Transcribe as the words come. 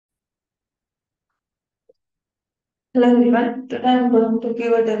Hello everyone. Today I'm going to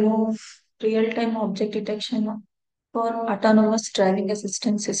give a demo of real-time object detection for autonomous driving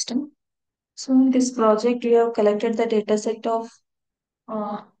assistance system. So in this project, we have collected the dataset of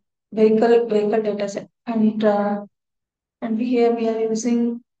uh, vehicle dataset, and here we are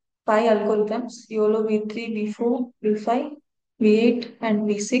using five algorithms: YOLO V3, V4, V5, V8, and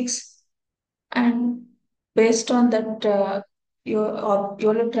V6. And based on that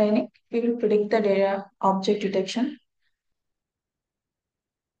YOLO training, we will predict the data object detection.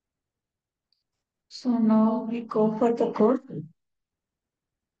 So now we go for the code.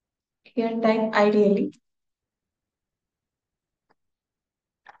 Here type ideally.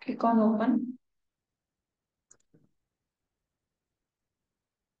 Click on open.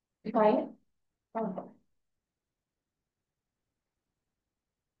 File.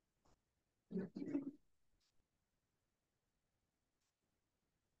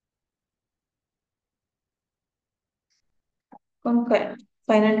 On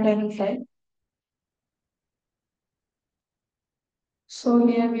final training file. So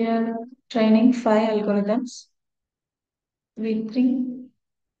here we are training five algorithms. V3,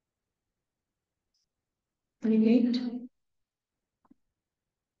 V8,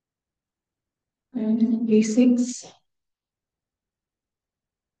 and V6,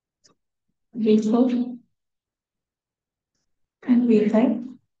 V4, and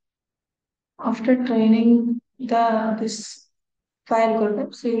V5. After training the this five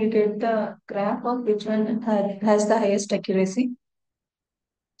algorithms, you will get the graph of which one has the highest accuracy.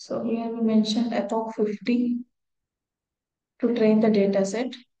 So here we mentioned about 50 to train the data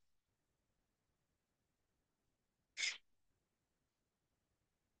set.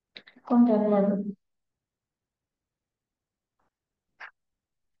 On run model.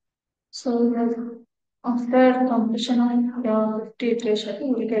 So after completion of your 50 iteration,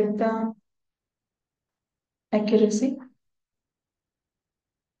 you will get the accuracy.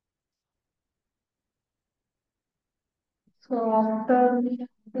 So after you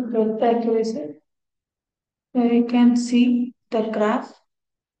get the accuracy, you can see the graph.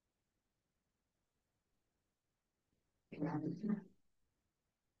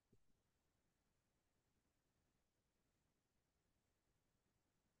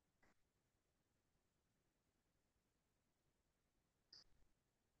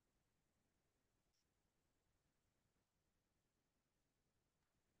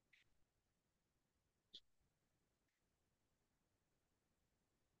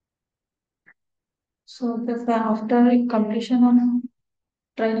 So after completion of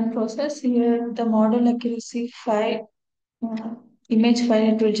training process, here the model accuracy file, uh, image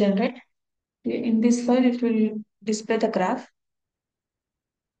file it will generate. In this file, it will display the graph.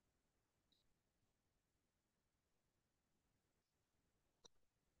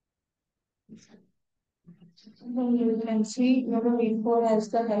 Then you can see your V4 has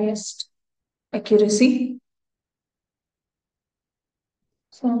the highest accuracy.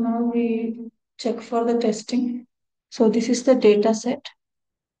 So now we check for the testing. So this is the data set.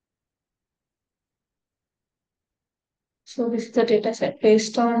 So this is the data set.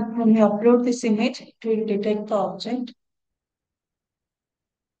 Based on when you upload this image, it will detect the object.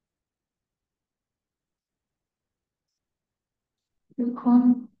 Click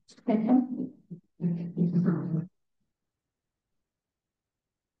on second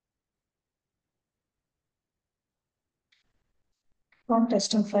from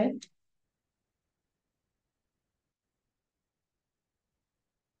testing file.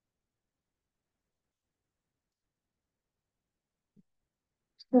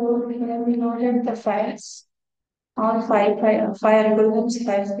 So here we loaded the files. All five algorithms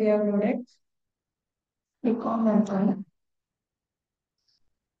files we have loaded. Click on that one.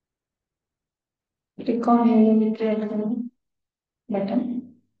 Click on UV algorithm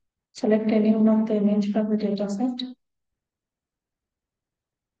button. Select any one of the image from the data set.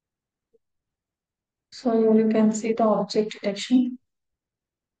 So you can see the object detection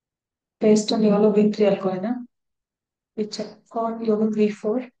based on YOLO V3 algorithm. We check for YOLO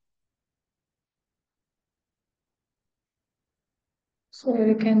V4. So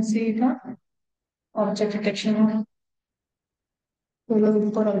you can see the object detection of YOLO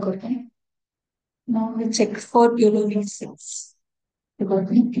V4 algorithm. Now we check for YOLO V6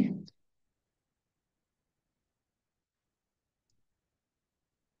 algorithm. You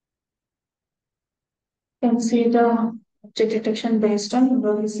can see the object detection based on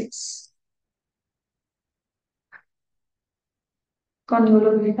YOLO V6. On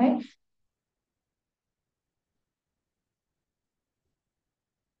YOLO V5.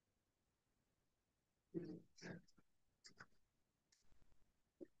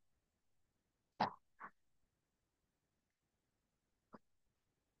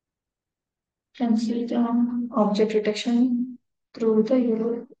 Can see the object detection through the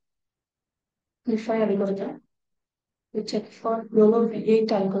UEFI algorithm. We check for YOLO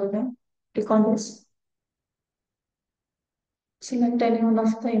V8 algorithm. Click on this. Select any one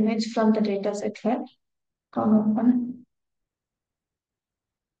of the image from the dataset file. Come open.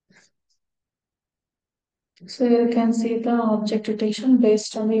 So you can see the object detection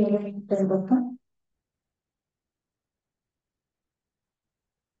based on the YOLO V8 algorithm.